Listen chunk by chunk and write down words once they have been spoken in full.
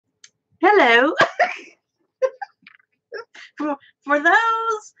Hello. For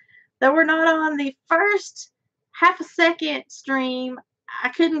those that were not on the first half a second stream, I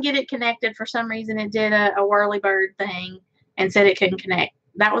couldn't get it connected for some reason. It did a whirly bird thing and said it couldn't connect.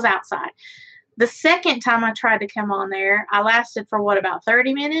 That was outside. The second time I tried to come on there, I lasted for what, about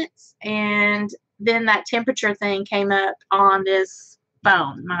 30 minutes? And then that temperature thing came up on this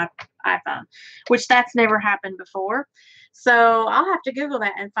phone, my iPhone, which that's never happened before. So I'll have to Google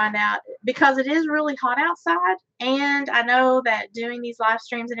that and find out because it is really hot outside. And I know that doing these live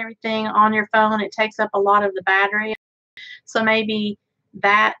streams and everything on your phone, it takes up a lot of the battery. So maybe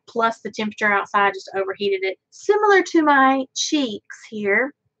that plus the temperature outside just overheated it, similar to my cheeks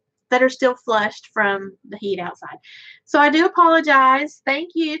here that are still flushed from the heat outside. So I do apologize.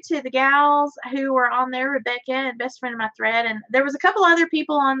 Thank you to the gals who were on there, Rebecca and best friend of my thread. And there was a couple other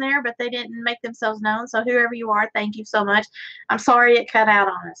people on there, but they didn't make themselves known. So whoever you are, thank you so much. I'm sorry it cut out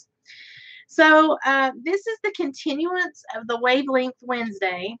on us. So this is the continuance of the Wavelength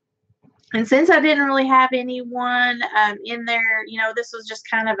Wednesday. And since I didn't really have anyone in there, this was just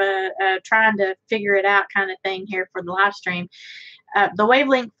kind of a trying to figure it out kind of thing here for the live stream. The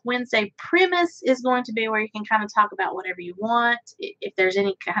Wavelength Wednesday premise is going to be where you can kind of talk about whatever you want. If there's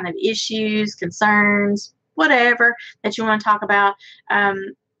any kind of issues, concerns, whatever that you want to talk about,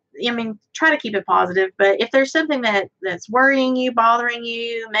 try to keep it positive. But if there's something that's worrying you, bothering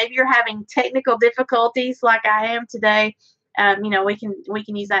you, maybe you're having technical difficulties like I am today, we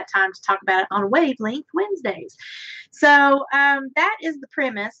can use that time to talk about it on Wavelength Wednesdays. So that is the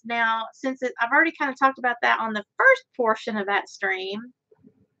premise. Now, I've already kind of talked about that on the first portion of that stream,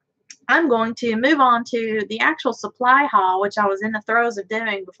 I'm going to move on to the actual supply haul, which I was in the throes of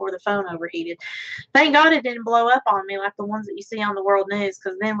doing before the phone overheated. Thank God it didn't blow up on me like the ones that you see on the world news,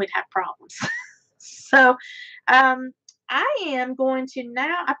 because then we'd have problems. So I am going to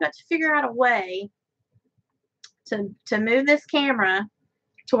now, I've got to figure out a way to move this camera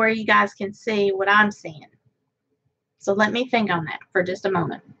to where you guys can see what I'm seeing. So let me think on that for just a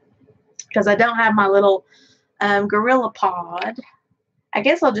moment, because I don't have my little Gorilla Pod. I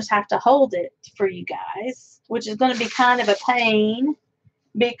guess I'll just have to hold it for you guys, which is going to be kind of a pain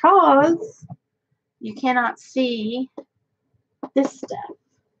because you cannot see this stuff.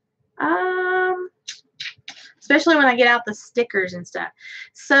 Especially when I get out the stickers and stuff.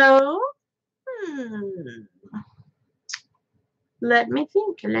 So, let me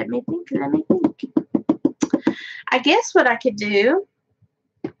think. I guess what I could do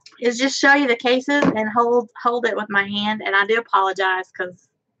is just show you the cases and hold it with my hand. And I do apologize because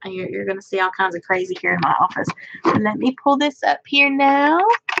you're going to see all kinds of crazy here in my office. Let me pull this up here now.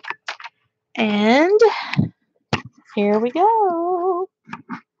 And here we go.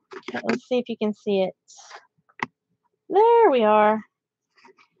 Let's see if you can see it. There we are.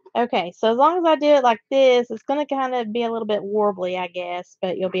 Okay, so as long as I do it like this, it's going to kind of be a little bit warbly, I guess,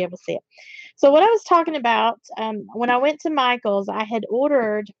 but you'll be able to see it. So what I was talking about, when I went to Michael's, I had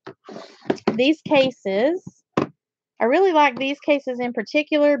ordered these cases. I really like these cases in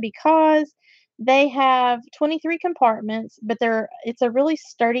particular because they have 23 compartments, but it's a really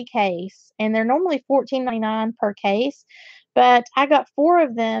sturdy case, and they're normally $14.99 per case. But I got 4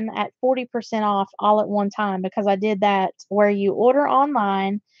 of them at 40% off all at one time because I did that where you order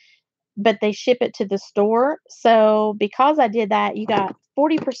online, but they ship it to the store. So because I did that, you got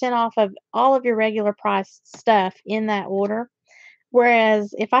 40% off of all of your regular price stuff in that order.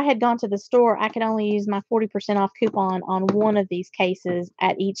 Whereas if I had gone to the store, I could only use my 40% off coupon on one of these cases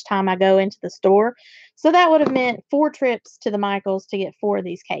at each time I go into the store. So that would have meant 4 trips to the Michaels to get 4 of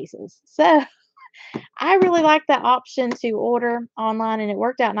these cases. So I really like that option to order online, and it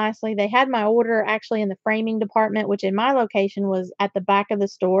worked out nicely. They had my order actually in the framing department, which in my location was at the back of the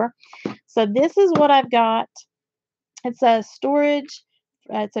store. So this is what I've got. It's a storage.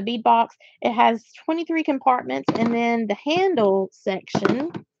 It's a bead box. It has 23 compartments, and then the handle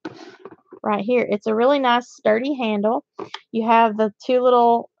section right here. It's a really nice sturdy handle. You have the 2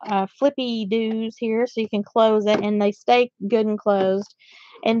 little flippy doos here, so you can close it, and they stay good and closed.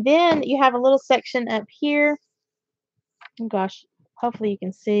 And then you have a little section up here. Oh gosh, hopefully you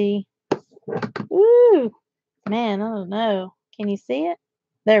can see. Ooh, man, I don't know. Can you see it?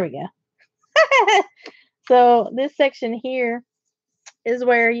 There we go. So this section here is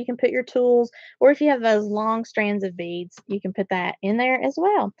where you can put your tools, or if you have those long strands of beads, you can put that in there as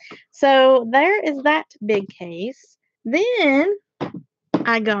well. So there is that big case. Then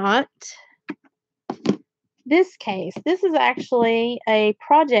I got this case. This is actually a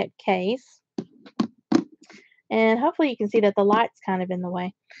project case. And hopefully you can see that the light's kind of in the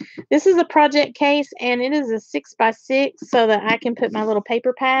way. This is a project case, and it is a 6x6 so that I can put my little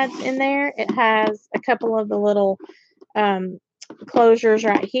paper pads in there. It has a couple of the little um, closures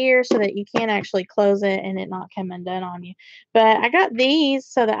right here so that you can actually close it and it not come undone on you. But I got these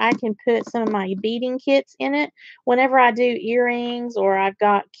so that I can put some of my beading kits in it. Whenever I do earrings or I've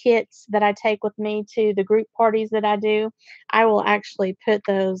got kits that I take with me to the group parties that I do, I will actually put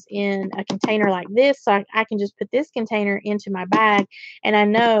those in a container like this so I can just put this container into my bag and I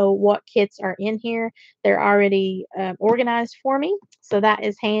know what kits are in here. They're already organized for me, so that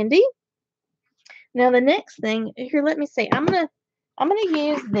is handy. Now the next thing here, let me see. I'm gonna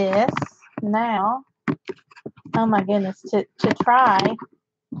use this now. Oh my goodness, to try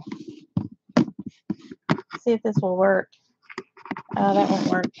see if this will work. Oh, that won't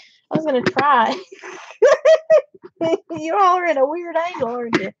work. I was gonna try. You all are in a weird angle,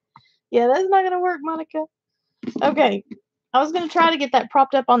 aren't you? Yeah, that's not gonna work, Monica. Okay, I was gonna try to get that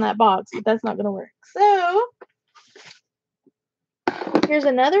propped up on that box, but that's not gonna work. So here's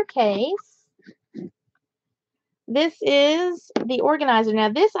another case. This is the organizer. Now,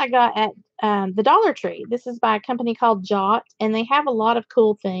 this I got at the Dollar Tree. This is by a company called Jot, and they have a lot of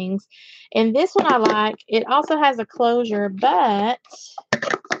cool things. And this one I like. It also has a closure, but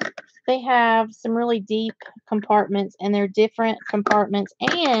they have some really deep compartments, and they're different compartments,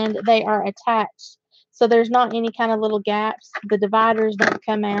 and they are attached. So there's not any kind of little gaps. The dividers don't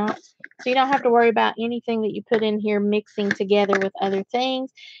come out. So you don't have to worry about anything that you put in here mixing together with other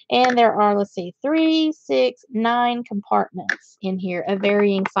things. And there are, let's see, 3, 6, 9 compartments in here of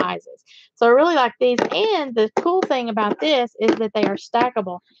varying sizes. So I really like these. And the cool thing about this is that they are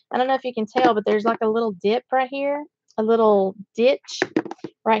stackable. I don't know if you can tell, but there's like a little dip right here, a little ditch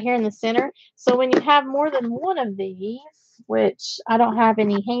right here in the center. So when you have more than one of these, which I don't have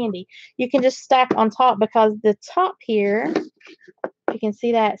any handy, you can just stack on top because the top here, you can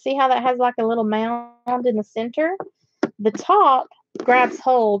see that. See how that has like a little mound in the center? The top grabs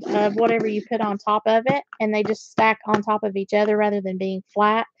hold of whatever you put on top of it, and they just stack on top of each other rather than being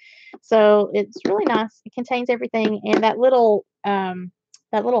flat. So it's really nice. It contains everything, and that little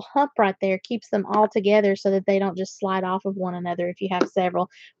hump right there keeps them all together so that they don't just slide off of one another if you have several,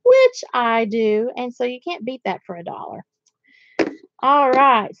 which I do, and so you can't beat that for $1. All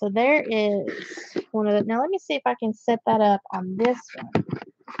right, so there is one of the. Now let me see if I can set that up on this one.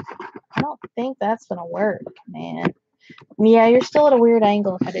 I don't think that's gonna work, man. Yeah, you're still at a weird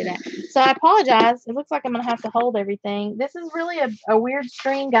angle if I do that. So I apologize. It looks like I'm gonna have to hold everything. This is really a weird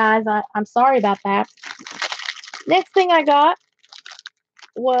stream, guys. I'm sorry about that. Next thing I got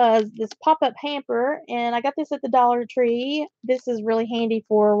was this pop-up hamper, and I got this at the Dollar Tree. This is really handy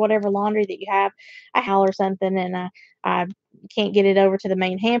for whatever laundry that you have, a howl or something, and I can't get it over to the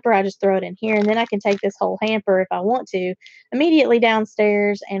main hamper. I just throw it in here, and then I can take this whole hamper if I want to immediately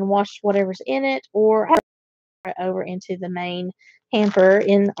downstairs and wash whatever's in it, or it over into the main hamper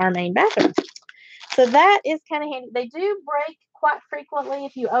in our main bathroom. So that is kind of handy. They do break quite frequently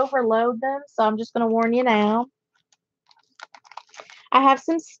if you overload them, so I'm just going to warn you now. I have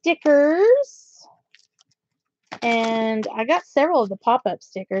some stickers, and I got several of the pop-up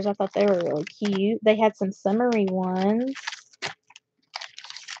stickers. I thought they were really cute. They had some summery ones.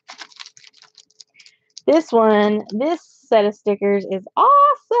 This set of stickers is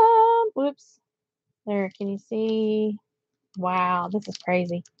awesome. Whoops. There, can you see? Wow, this is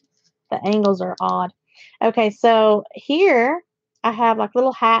crazy. The angles are odd. Okay, so here I have like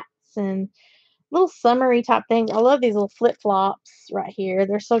little hats and little summery type things. I love these little flip-flops right here.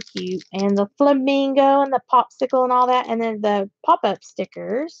 They're so cute. And the flamingo and the popsicle and all that. And then the pop-up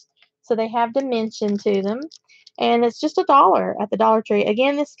stickers. So they have dimension to them. And it's just $1 at the Dollar Tree.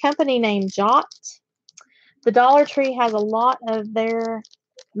 Again, this company named Jot. The Dollar Tree has a lot of their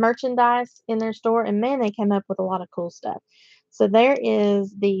merchandise in their store. And man, they came up with a lot of cool stuff. So there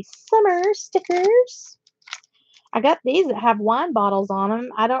is the summer stickers. I got these that have wine bottles on them.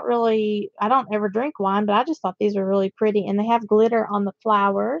 I don't ever drink wine, but I just thought these were really pretty. And they have glitter on the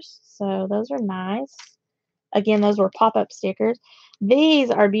flowers. So those are nice. Again, those were pop-up stickers. These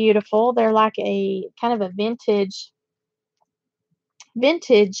are beautiful. They're like a kind of a vintage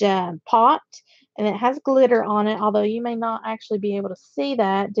pot. And it has glitter on it, although you may not actually be able to see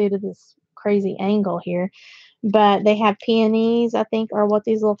that due to this crazy angle here. But they have peonies, I think, are what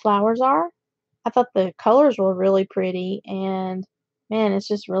these little flowers are. I thought the colors were really pretty, and man, it's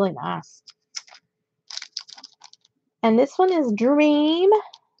just really nice. And this one is Dream.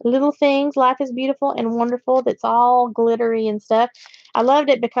 Little things, life is beautiful and wonderful. That's all glittery and stuff. I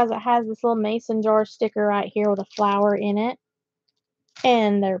loved it because it has this little mason jar sticker right here with a flower in it.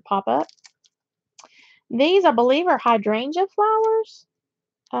 And their pop-up. These, I believe, are hydrangea flowers.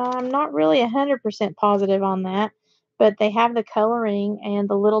 I'm not really 100% positive on that, but they have the coloring and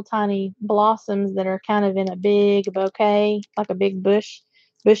the little tiny blossoms that are kind of in a big bouquet, like a big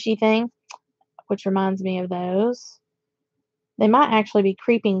bushy thing, which reminds me of those. They might actually be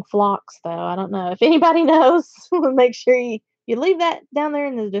creeping phlox, though. I don't know. If anybody knows, make sure you leave that down there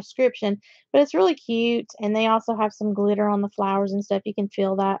in the description. But it's really cute, and they also have some glitter on the flowers and stuff. You can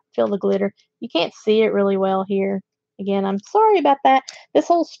feel the glitter. You can't see it really well here. Again, I'm sorry about that. This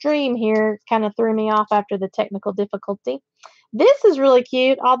whole stream here kind of threw me off after the technical difficulty. This is really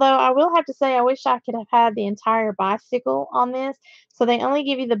cute, although I will have to say I wish I could have had the entire bicycle on this. So they only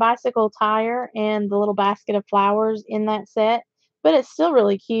give you the bicycle tire and the little basket of flowers in that set, but it's still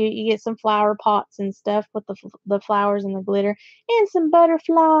really cute. You get some flower pots and stuff with the flowers and the glitter and some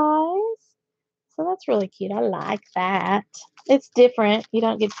butterflies. So that's really cute. I like that. It's different. You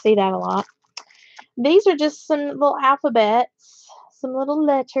don't get to see that a lot. These are just some little alphabets, some little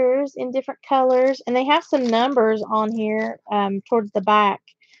letters in different colors, and they have some numbers on here towards the back.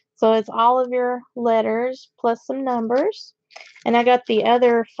 So it's all of your letters plus some numbers. And I got the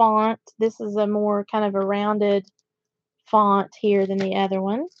other font. This is a more kind of a rounded font here than the other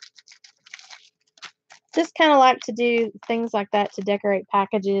one. Just kind of like to do things like that to decorate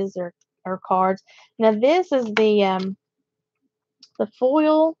packages or cards. Now this is the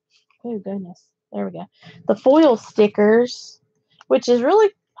foil. Oh goodness, there we go. The foil stickers, which is really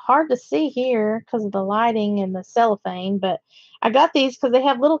hard to see here because of the lighting and the cellophane. But I got these because they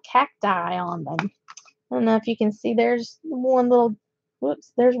have little cacti on them. I don't know if you can see. There's one little.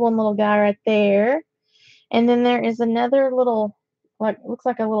 Whoops, there's one little guy right there. And then there is another little, like, looks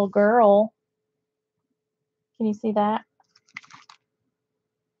like a little girl. Can you see that?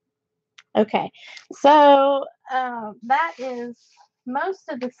 Okay, so that is most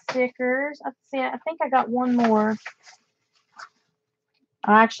of the stickers. Let's see, I think I got one more.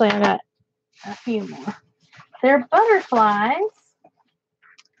 Actually, I got a few more. They're butterflies.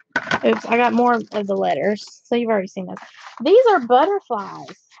 Oops, I got more of the letters. So you've already seen those. These are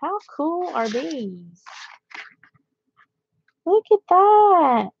butterflies. How cool are these? Look at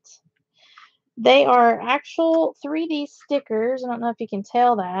that. They are actual 3D stickers. I don't know if you can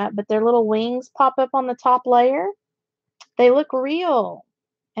tell that, but their little wings pop up on the top layer. They look real.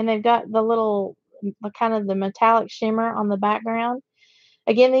 And they've got the little, kind of the metallic shimmer on the background.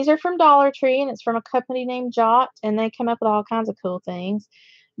 Again, these are from Dollar Tree, and it's from a company named Jot, and they come up with all kinds of cool things.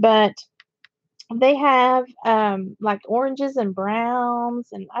 But they have like oranges and browns,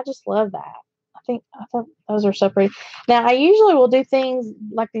 and I just love that. I thought those are so pretty. Now, I usually will do things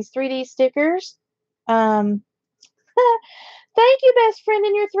like these 3D stickers. Um, Thank you, best friend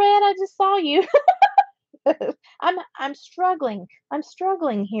in your thread. I just saw you. I'm struggling. I'm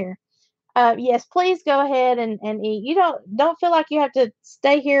struggling here. Yes, please go ahead and eat. You don't feel like you have to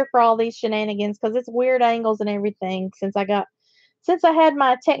stay here for all these shenanigans because it's weird angles and everything. Since I had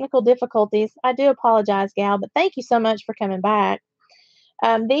my technical difficulties, I do apologize, gal. But thank you so much for coming back.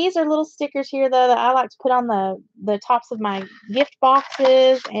 These are little stickers here, though, that I like to put on the tops of my gift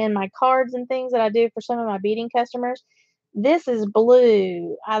boxes and my cards and things that I do for some of my beading customers. This is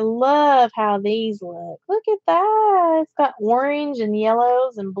blue. I love how these look. Look at that. It's got orange and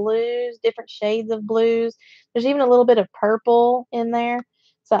yellows and blues, different shades of blues. There's even a little bit of purple in there.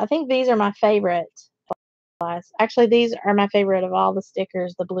 So I think these are my favorite butterflies. Actually, these are my favorite of all the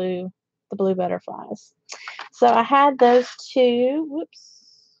stickers, the blue butterflies. So I had those two. Whoops.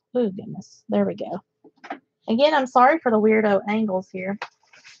 Oh, goodness. There we go. Again, I'm sorry for the weirdo angles here.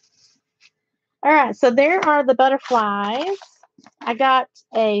 All right, so there are the butterflies. I got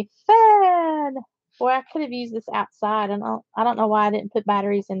a fan. Boy, I could have used this outside, and I don't know why I didn't put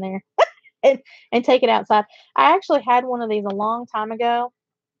batteries in there and take it outside. I actually had one of these a long time ago,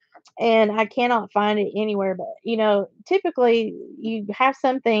 and I cannot find it anywhere. But typically you have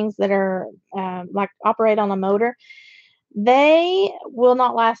some things that are like operate on a motor. They will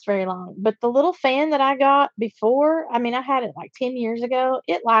not last very long. But the little fan that I got before, I mean, I had it like 10 years ago.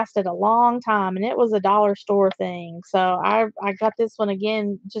 It lasted a long time, and it was a dollar store thing. So I got this one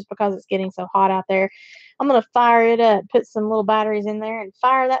again just because it's getting so hot out there. I'm going to fire it up, put some little batteries in there, and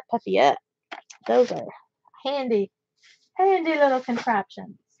fire that puppy up. Those are handy little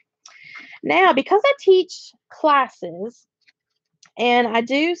contraptions. Now, because I teach classes, and I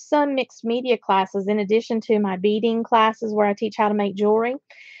do some mixed media classes in addition to my beading classes where I teach how to make jewelry.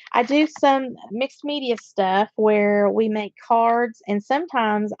 I do some mixed media stuff where we make cards, and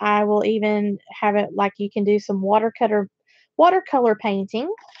sometimes I will even have it like you can do some watercolor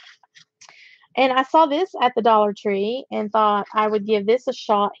painting. And I saw this at the Dollar Tree and thought I would give this a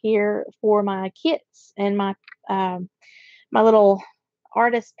shot here for my kits and um, my little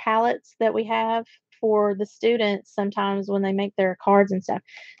artist palettes that we have for the students sometimes when they make their cards and stuff.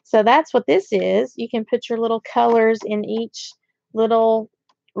 So that's what this is. You can put your little colors in each little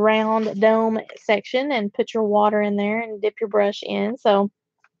round dome section and put your water in there and dip your brush in. So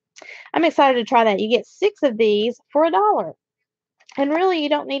I'm excited to try that. You get 6 of these for $1. And really, you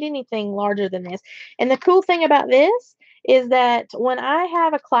don't need anything larger than this. And the cool thing about this is that when I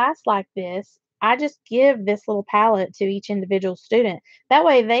have a class like this, I just give this little palette to each individual student. That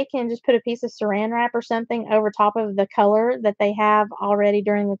way, they can just put a piece of saran wrap or something over top of the color that they have already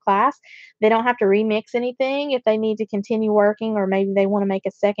during the class. They don't have to remix anything if they need to continue working, or maybe they want to make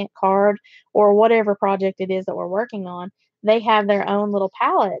a second card or whatever project it is that we're working on. They have their own little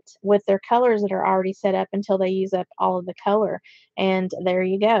palette with their colors that are already set up until they use up all of the color. And there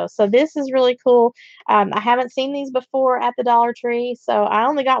you go. So this is really cool. I haven't seen these before at the Dollar Tree, so I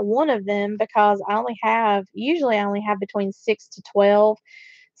only got one of them because usually I only have between 6 to 12.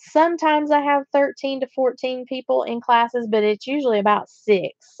 Sometimes I have 13 to 14 people in classes, but it's usually about 6.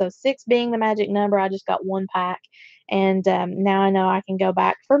 So 6 being the magic number, I just got one pack. And now I know I can go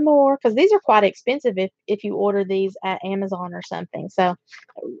back for more because these are quite expensive if you order these at Amazon or something. So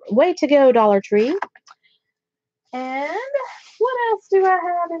way to go, Dollar Tree. And what else do I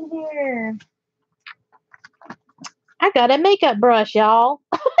have in here? I got a makeup brush, y'all.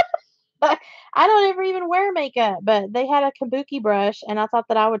 I don't ever even wear makeup, but they had a kabuki brush, and I thought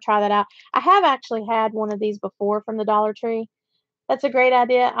that I would try that out. I have actually had one of these before from the Dollar Tree. That's a great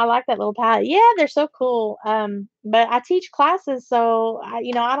idea. I like that little palette. Yeah, they're so cool. But I teach classes, so I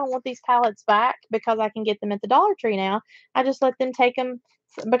don't want these palettes back because I can get them at the Dollar Tree now. I just let them take them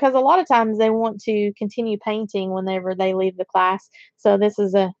because a lot of times they want to continue painting whenever they leave the class. So this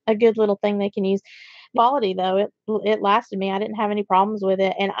is a good little thing they can use. Quality though, it lasted me. I didn't have any problems with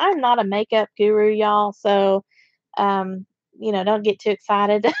it, and I'm not a makeup guru, y'all. So don't get too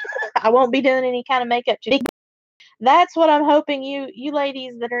excited. I won't be doing any kind of makeup today. That's what I'm hoping you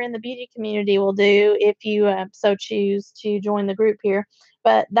ladies that are in the beauty community will do if you so choose to join the group here.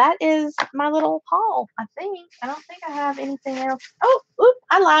 But that is my little haul, I think. I don't think I have anything else. Oh, oop,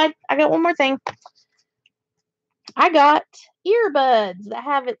 I lied. I got one more thing. I got earbuds that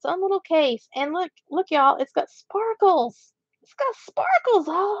have its own little case. And look, y'all, it's got sparkles. It's got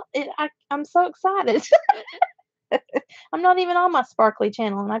sparkles. I'm so excited. I'm not even on my sparkly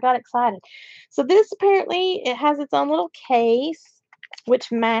channel and I got excited. So this apparently it has its own little case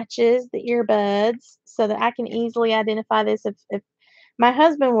which matches the earbuds so that I can easily identify this if my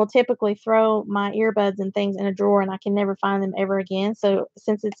husband will typically throw my earbuds and things in a drawer and I can never find them ever again. So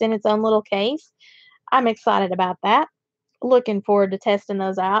since it's in its own little case, I'm excited about that. Looking forward to testing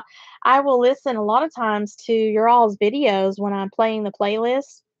those out. I will listen a lot of times to your all's videos when I'm playing the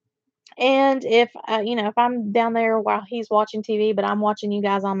playlist, and if I'm down there while he's watching TV, but I'm watching you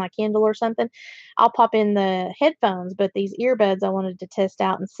guys on my Kindle or something, I'll pop in the headphones. But these earbuds I wanted to test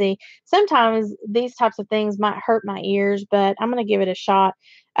out and see. Sometimes these types of things might hurt my ears, but I'm going to give it a shot.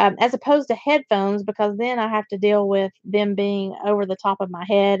 As opposed to headphones, because then I have to deal with them being over the top of my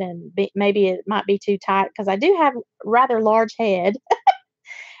head and maybe it might be too tight because I do have rather large head.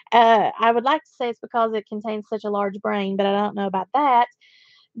 I would like to say it's because it contains such a large brain, but I don't know about that.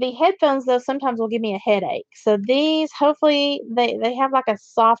 The headphones, though, sometimes will give me a headache. So these, hopefully, they have like a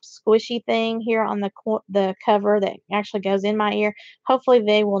soft, squishy thing here on the cover that actually goes in my ear. Hopefully,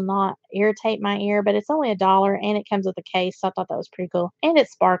 they will not irritate my ear, but it's only $1 and it comes with a case. So I thought that was pretty cool. And it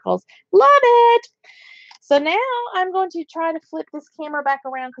sparkles. Love it. So now I'm going to try to flip this camera back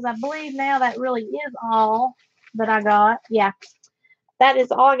around because I believe now that really is all that I got. Yeah. That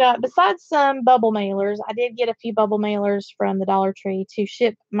is all I got. Besides some bubble mailers, I did get a few bubble mailers from the Dollar Tree to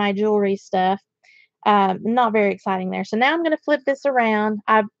ship my jewelry stuff. Not very exciting there. So now I'm going to flip this around.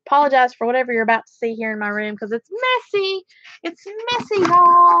 I apologize for whatever you're about to see here in my room because it's messy. It's messy,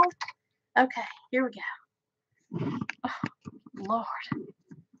 y'all. Okay, here we go. Oh, Lord,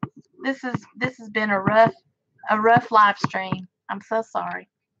 this has been a rough live stream. I'm so sorry.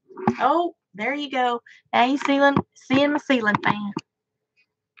 Oh, there you go. Now you seeing my ceiling fan.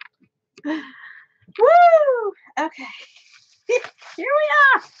 Woo! Okay. Here we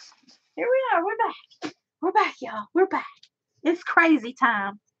are. Here we are. We're back. We're back, y'all. We're back. It's crazy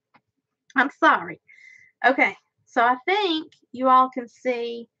time. I'm sorry. Okay. So I think you all can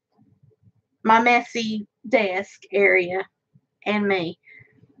see my messy desk area and me.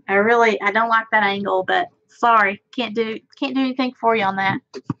 I don't like that angle, but sorry. Can't do anything for you on that.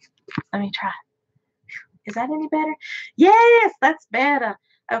 Let me try. Is that any better? Yes, that's better.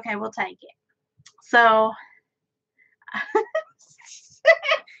 Okay, we'll take it. So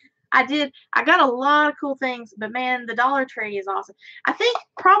I got a lot of cool things, but man, the Dollar Tree is awesome. I think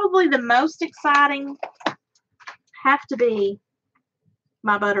probably the most exciting have to be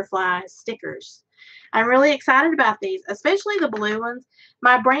my butterfly stickers. I'm really excited about these, especially the blue ones.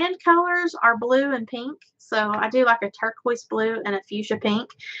 My brand colors are blue and pink, so I do like a turquoise blue and a fuchsia pink.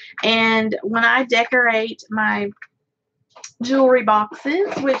 And when I decorate my jewelry boxes,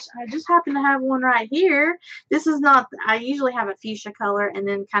 which I just happen to have one right here, this is not, I usually have a fuchsia color and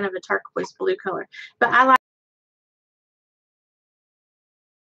then kind of a turquoise blue color, but I like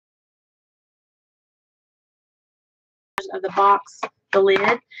of the box, the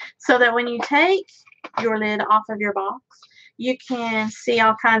lid, so that when you take your lid off of your box, you can see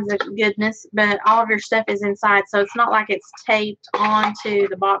all kinds of goodness, but all of your stuff is inside, so it's not like it's taped onto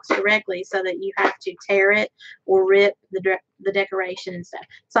the box directly so that you have to tear it or rip the decoration and stuff.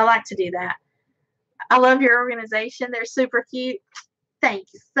 So I like to do that. I love your organization. They're super cute. Thank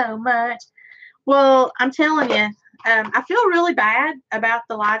you so much. Well, I'm telling you, I feel really bad about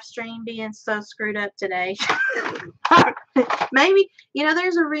the live stream being so screwed up today. Maybe,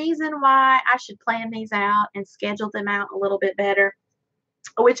 there's a reason why I should plan these out and schedule them out a little bit better,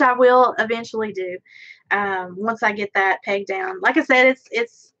 which I will eventually do once I get that pegged down. Like I said,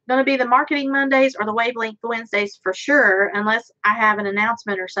 it's going to be the Marketing Mondays or the Wavelength Wednesdays for sure, unless I have an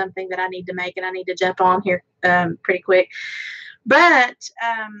announcement or something that I need to make and I need to jump on here pretty quick. But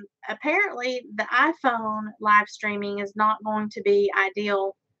apparently the iPhone live streaming is not going to be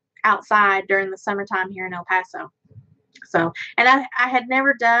ideal outside during the summertime here in El Paso. So, and I had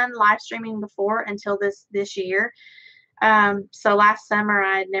never done live streaming before until this year. So last summer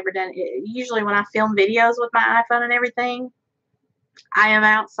I had never done it. Usually when I film videos with my iPhone and everything, I am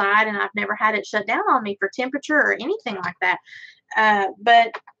outside and I've never had it shut down on me for temperature or anything like that.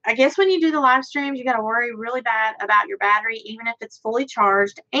 But I guess when you do the live streams, you got to worry really bad about your battery, even if it's fully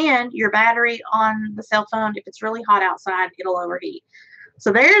charged, and your battery on the cell phone. If it's really hot outside, it'll overheat.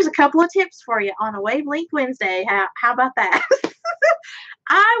 So there's a couple of tips for you on a Wavelength Wednesday. How about that?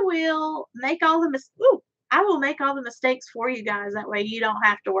 I will make all the mistakes for you guys. That way you don't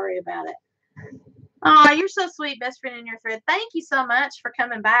have to worry about it. Oh, you're so sweet, best friend in your thread. Thank you so much for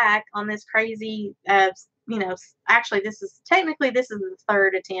coming back on this crazy, actually this is the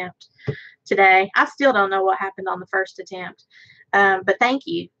third attempt today. I still don't know what happened on the first attempt. But thank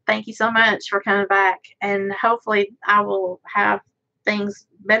you. Thank you so much for coming back. And hopefully I will have things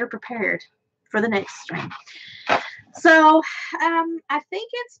better prepared for the next stream. So I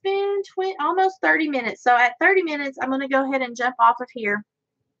think it's been almost 30 minutes. So at 30 minutes, I'm going to go ahead and jump off of here.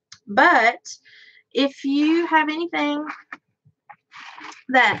 But if you have anything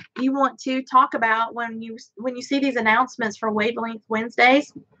that you want to talk about when you see these announcements for Wavelength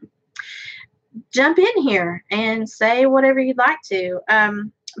Wednesdays, jump in here and say whatever you'd like to.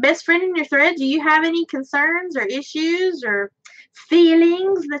 Best friend in your thread, do you have any concerns or issues or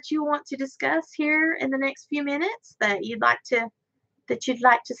feelings that you want to discuss here in the next few minutes that you'd like to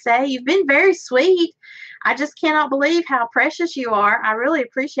say? You've been very sweet. I just cannot believe how precious you are. I really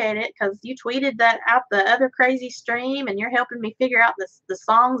appreciate it because you tweeted that out the other crazy stream and you're helping me figure out the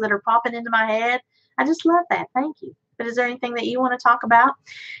songs that are popping into my head. I just love that. Thank you. But is there anything that you want to talk about?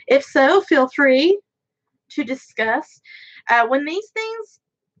 If so, feel free to discuss. When these things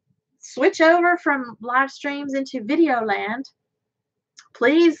switch over from live streams into video land,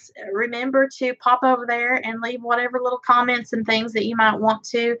 please remember to pop over there and leave whatever little comments and things that you might want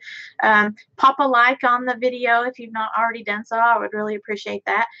to. Pop a like on the video if you've not already done so. I would really appreciate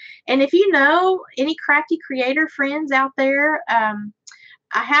that. And if you know any crafty creator friends out there,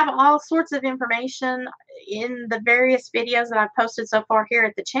 I have all sorts of information in the various videos that I've posted so far here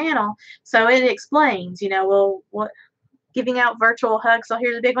at the channel. So it explains, what giving out virtual hugs. So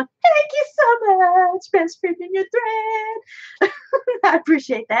here's a big one. Thank you so much, best friend in your thread. I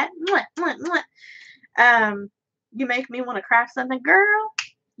appreciate that. Mwah, mwah, mwah. You make me want to craft something, girl.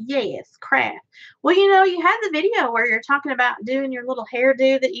 Yes, craft. Well, you had the video where you're talking about doing your little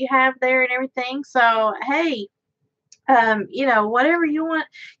hairdo that you have there and everything. So, hey, whatever you want.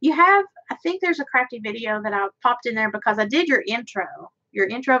 You have, I think there's a crafty video that I popped in there because I did your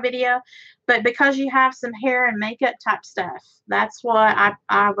intro video, but because you have some hair and makeup type stuff, that's what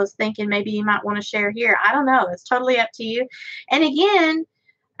I was thinking maybe you might want to share here. I don't know. It's totally up to you. And again,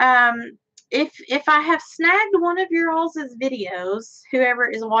 if I have snagged one of your all's videos, whoever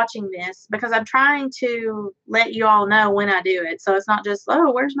is watching this, because I'm trying to let you all know when I do it. So it's not just,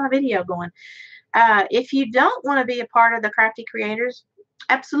 oh, where's my video going? If you don't want to be a part of the Crafty Creators,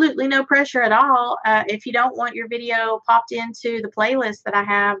 absolutely no pressure at all. If you don't want your video popped into the playlist that I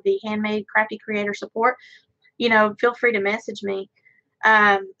have, the Handmade Crafty Creator Support, feel free to message me.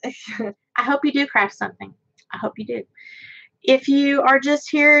 Um, I hope you do craft something. I hope you do. If you are just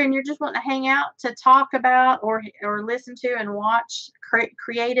here and you're just wanting to hang out to talk about or listen to and watch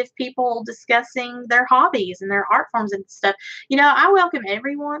creative people discussing their hobbies and their art forms and stuff, I welcome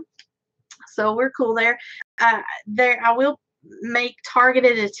everyone. So we're cool there. I will make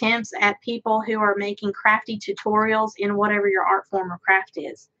targeted attempts at people who are making crafty tutorials in whatever your art form or craft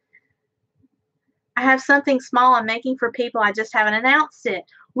is. I have something small I'm making for people. I just haven't announced it.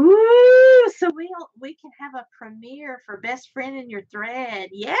 Woo! So we can have a premiere for Best Friend in Your Thread.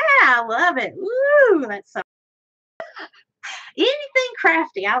 Yeah, I love it. Woo! That's so anything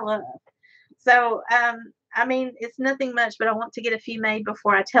crafty, I love. So I mean, it's nothing much, but I want to get a few made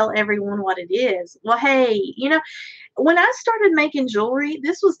before I tell everyone what it is. Well, hey, when I started making jewelry,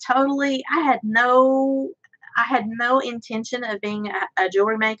 this was totally, I had no intention of being a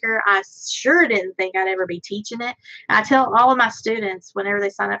jewelry maker. I sure didn't think I'd ever be teaching it. I tell all of my students whenever they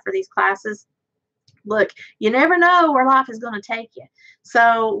sign up for these classes, look, you never know where life is going to take you.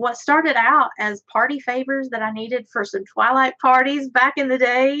 So what started out as party favors that I needed for some twilight parties back in the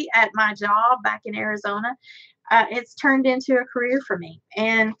day at my job back in Arizona, it's turned into a career for me.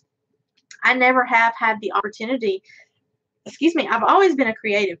 And I never have had the opportunity. Excuse me, I've always been a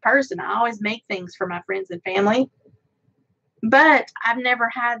creative person. I always make things for my friends and family, but I've never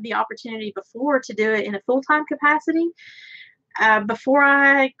had the opportunity before to do it in a full-time capacity. Before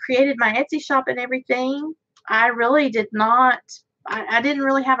I created my Etsy shop and everything, I really did not, I didn't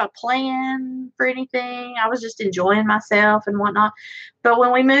really have a plan for anything. I was just enjoying myself and whatnot. But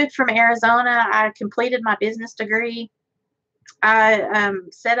when we moved from Arizona, I completed my business degree. I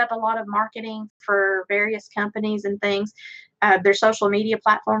set up a lot of marketing for various companies and things, their social media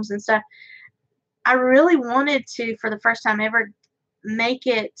platforms and stuff. I really wanted to, for the first time ever, make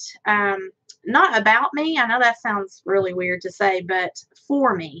it not about me. I know that sounds really weird to say, but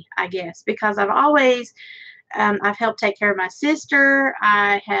for me, I guess, because I've helped take care of my sister.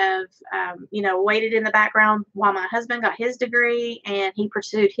 I have, waited in the background while my husband got his degree and he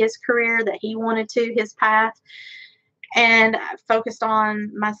pursued his career that he wanted to, his path. And I focused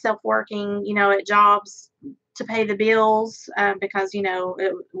on myself working, at jobs to pay the bills because,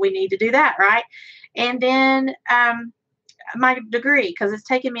 we need to do that, right? And then my degree, because it's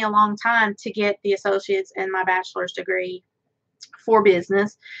taken me a long time to get the associate's and my bachelor's degree for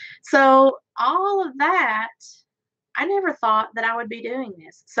business. So all of that, I never thought that I would be doing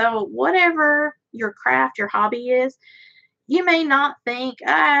this. So whatever your craft, your hobby is, you may not think,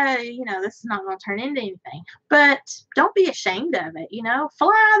 this is not going to turn into anything, but don't be ashamed of it.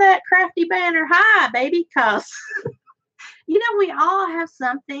 Fly that crafty banner high, baby, because, we all have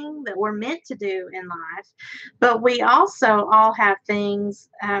something that we're meant to do in life, but we also all have things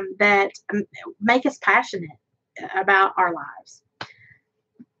that make us passionate about our lives.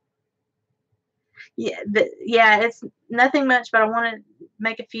 Yeah, it's nothing much, but I want to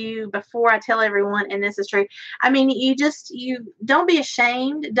make a few before I tell everyone, and this is true. I mean, you don't be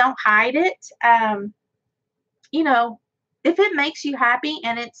ashamed, don't hide it. You know, if it makes you happy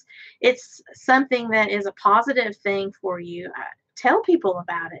and it's something that is a positive thing for you, tell people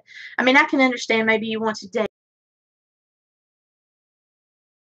about it. I mean, I can understand maybe you want to date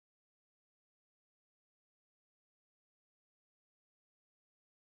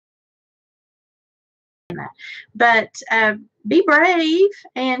that, but be brave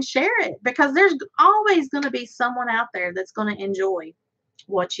and share it because there's always going to be someone out there that's going to enjoy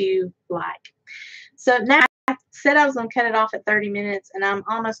what you like. So now I said I was going to cut it off at 30 minutes, and I'm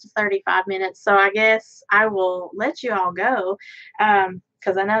almost to 35 minutes. So I guess I will let you all go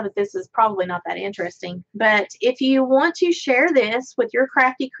because I know that this is probably not that interesting. But if you want to share this with your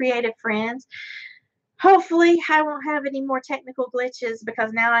crafty creative friends, hopefully I won't have any more technical glitches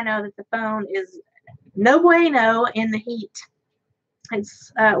because now I know that the phone is no bueno in the heat.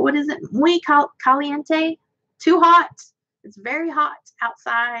 It's, what is it? Muy caliente? Too hot. It's very hot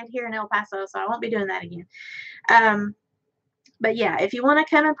outside here in El Paso, so I won't be doing that again. But yeah, if you want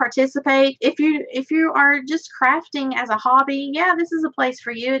to come and participate, if you are just crafting as a hobby, yeah, this is a place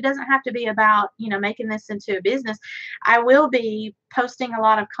for you. It doesn't have to be about, making this into a business. I will be posting a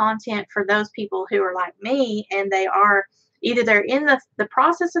lot of content for those people who are like me and either they're in the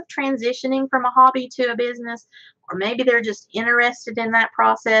process of transitioning from a hobby to a business, or maybe they're just interested in that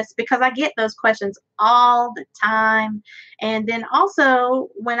process, because I get those questions all the time. And then also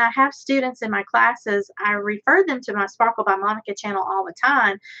when I have students in my classes, I refer them to my Sparkle by Monica channel all the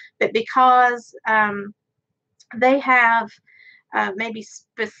time, but because they have maybe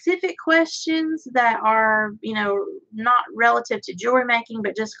specific questions that are, not relative to jewelry making,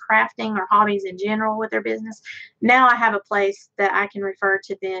 but just crafting or hobbies in general with their business. Now I have a place that I can refer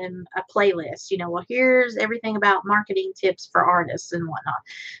to them, a playlist, well, here's everything about marketing tips for artists and whatnot.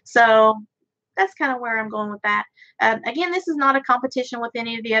 So that's kind of where I'm going with that. Again, this is not a competition with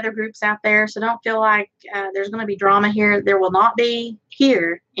any of the other groups out there, so don't feel like there's going to be drama here. There will not be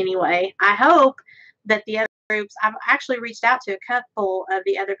here anyway. I hope that the other groups, I've actually reached out to a couple of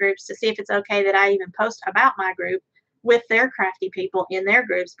the other groups to see if it's okay that I even post about my group with their crafty people in their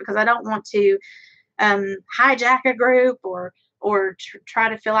groups, because I don't want to hijack a group or try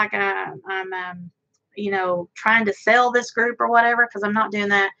to feel like I'm trying to sell this group or whatever, because I'm not doing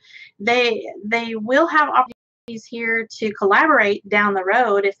that. They will have opportunities here to collaborate down the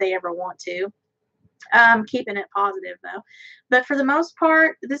road if they ever want to. Keeping it positive though. But for the most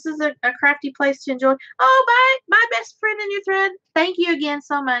part, this is a crafty place to enjoy. Oh, bye, my best friend in your thread. Thank you again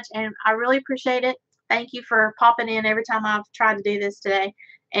so much, and I really appreciate it. Thank you for popping in every time I've tried to do this today.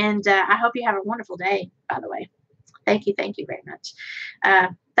 And I hope you have a wonderful day, by the way. Thank you very much.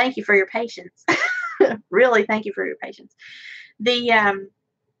 Thank you for your patience. Really, thank you for your patience.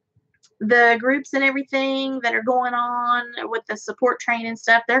 The groups and everything that are going on with the support training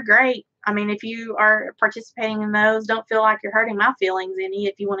stuff, they're great. I mean, if you are participating in those, don't feel like you're hurting my feelings any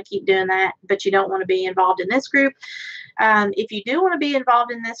if you want to keep doing that, but you don't want to be involved in this group. If you do want to be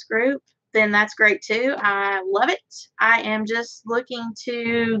involved in this group, then that's great too. I love it. I am just looking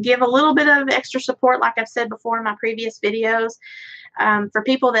to give a little bit of extra support, like I've said before in my previous videos, for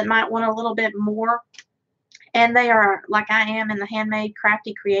people that might want a little bit more. And they are, like I am, in the handmade,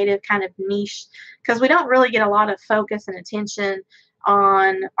 crafty, creative kind of niche, because we don't really get a lot of focus and attention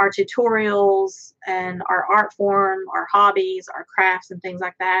on our tutorials and our art form, our hobbies, our crafts, and things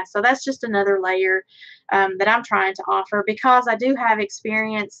like that. So that's just another layer that I'm trying to offer, because I do have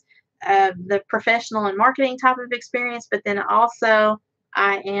experience, the professional and marketing type of experience, but then also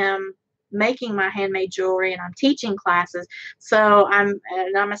I am making my handmade jewelry and I'm teaching classes. So I'm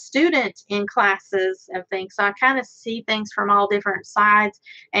a student in classes and things. So I kind of see things from all different sides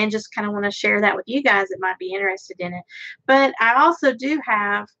and just kind of want to share that with you guys that might be interested in it. But I also do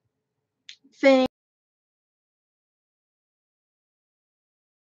have things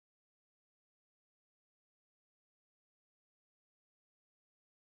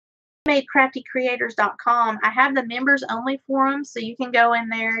craftycreators.com. I have the members only forum, so you can go in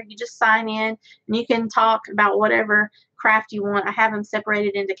there, you just sign in, and you can talk about whatever craft you want. I have them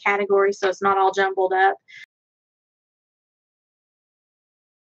separated into categories so it's not all jumbled up.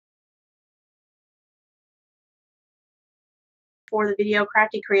 For the video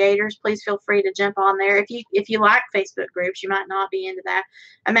crafty creators, please feel free to jump on there. If you like Facebook groups, you might not be into that.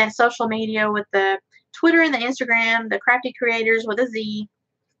 I'm at social media with the Twitter and the Instagram, the crafty creators with a Z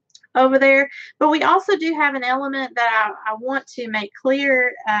over there. But we also do have an element that I want to make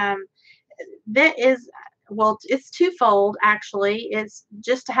clear, that is, well, it's twofold actually. It's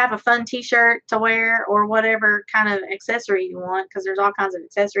just to have a fun t-shirt to wear or whatever kind of accessory you want, because there's all kinds of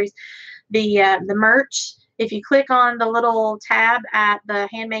accessories. The merch, if you click on the little tab at the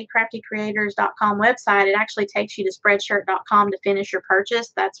handmadecraftycreators.com website, it actually takes you to spreadshirt.com to finish your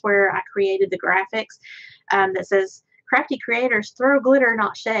purchase. That's where I created the graphics that says Crafty Creators, throw glitter,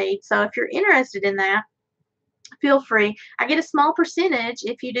 not shade. So if you're interested in that, feel free. I get a small percentage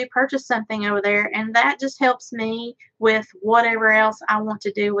if you do purchase something over there, and that just helps me with whatever else I want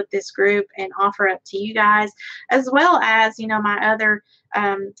to do with this group and offer up to you guys, as well as, my other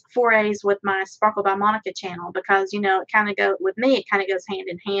forays with my Sparkle by Monica channel, because, it kind of goes hand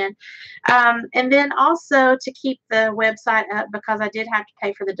in hand. And then also to keep the website up, because I did have to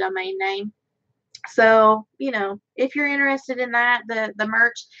pay for the domain name. So, if you're interested in that, the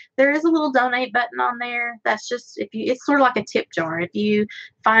merch, there is a little donate button on there. That's just, it's sort of like a tip jar. If you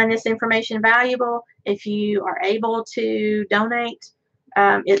find this information valuable, if you are able to donate,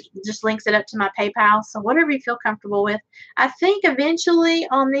 it just links it up to my PayPal. So whatever you feel comfortable with. I think eventually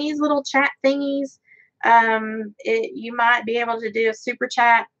on these little chat thingies, you might be able to do a super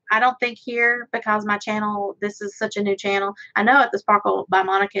chat. I don't think here, because my channel, this is such a new channel. I know at the Sparkle by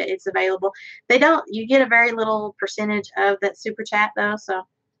Monica it's available. You get a very little percentage of that super chat though. So,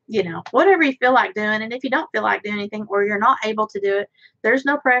 whatever you feel like doing. And if you don't feel like doing anything or you're not able to do it, there's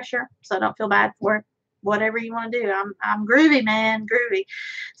no pressure. So don't feel bad for it. Whatever you want to do. I'm groovy, man, groovy.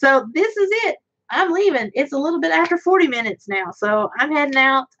 So this is it. I'm leaving. It's a little bit after 40 minutes now, so I'm heading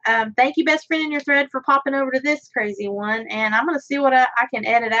out. Thank you, best friend in your thread, for popping over to this crazy one, and I'm going to see what I can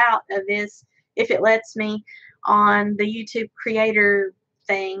edit out of this, if it lets me, on the YouTube creator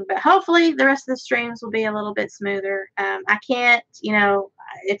thing, but hopefully the rest of the streams will be a little bit smoother. I can't,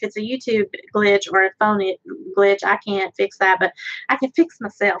 if it's a YouTube glitch or a phone glitch, I can't fix that, but I can fix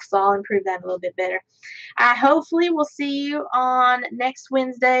myself, so I'll improve that a little bit better. I hopefully will see you on next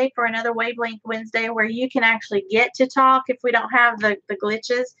Wednesday for another Wavelength Wednesday where you can actually get to talk if we don't have the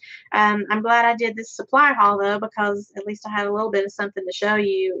glitches. I'm glad I did this supply haul, though, because at least I had a little bit of something to show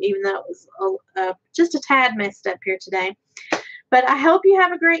you, even though it was just a tad messed up here today. But I hope you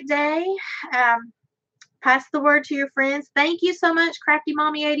have a great day. Pass the word to your friends. Thank you so much, Crafty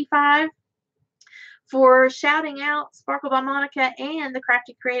Mommy 85, for shouting out Sparkle by Monica and the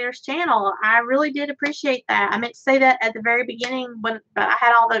Crafty Creators channel. I really did appreciate that. I meant to say that at the very beginning, but I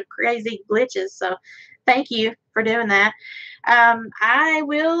had all the crazy glitches. So thank you for doing that. I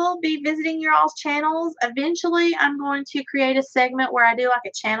will be visiting your all's channels. Eventually, I'm going to create a segment where I do like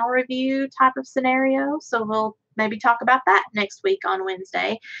a channel review type of scenario. So we'll maybe talk about that next week on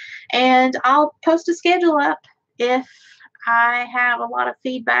Wednesday. And I'll post a schedule up if I have a lot of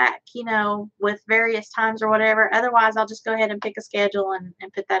feedback, with various times or whatever. Otherwise, I'll just go ahead and pick a schedule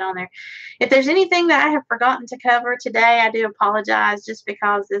and put that on there. If there's anything that I have forgotten to cover today, I do apologize, just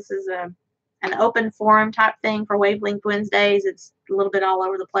because this is an open forum type thing for Wavelength Wednesdays. It's a little bit all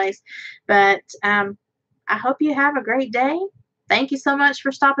over the place. But I hope you have a great day. Thank you so much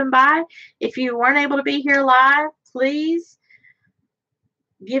for stopping by. If you weren't able to be here live, please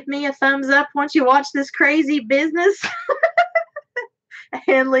give me a thumbs up once you watch this crazy business.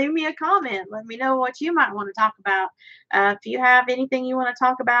 And leave me a comment. Let me know what you might want to talk about. If you have anything you want to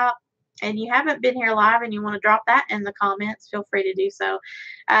talk about and you haven't been here live and you want to drop that in the comments, feel free to do so.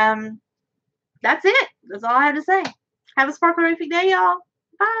 That's it. That's all I have to say. Have a sparkle-rific day, y'all.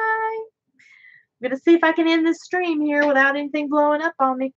 Bye. I'm going to see if I can end this stream here without anything blowing up on me.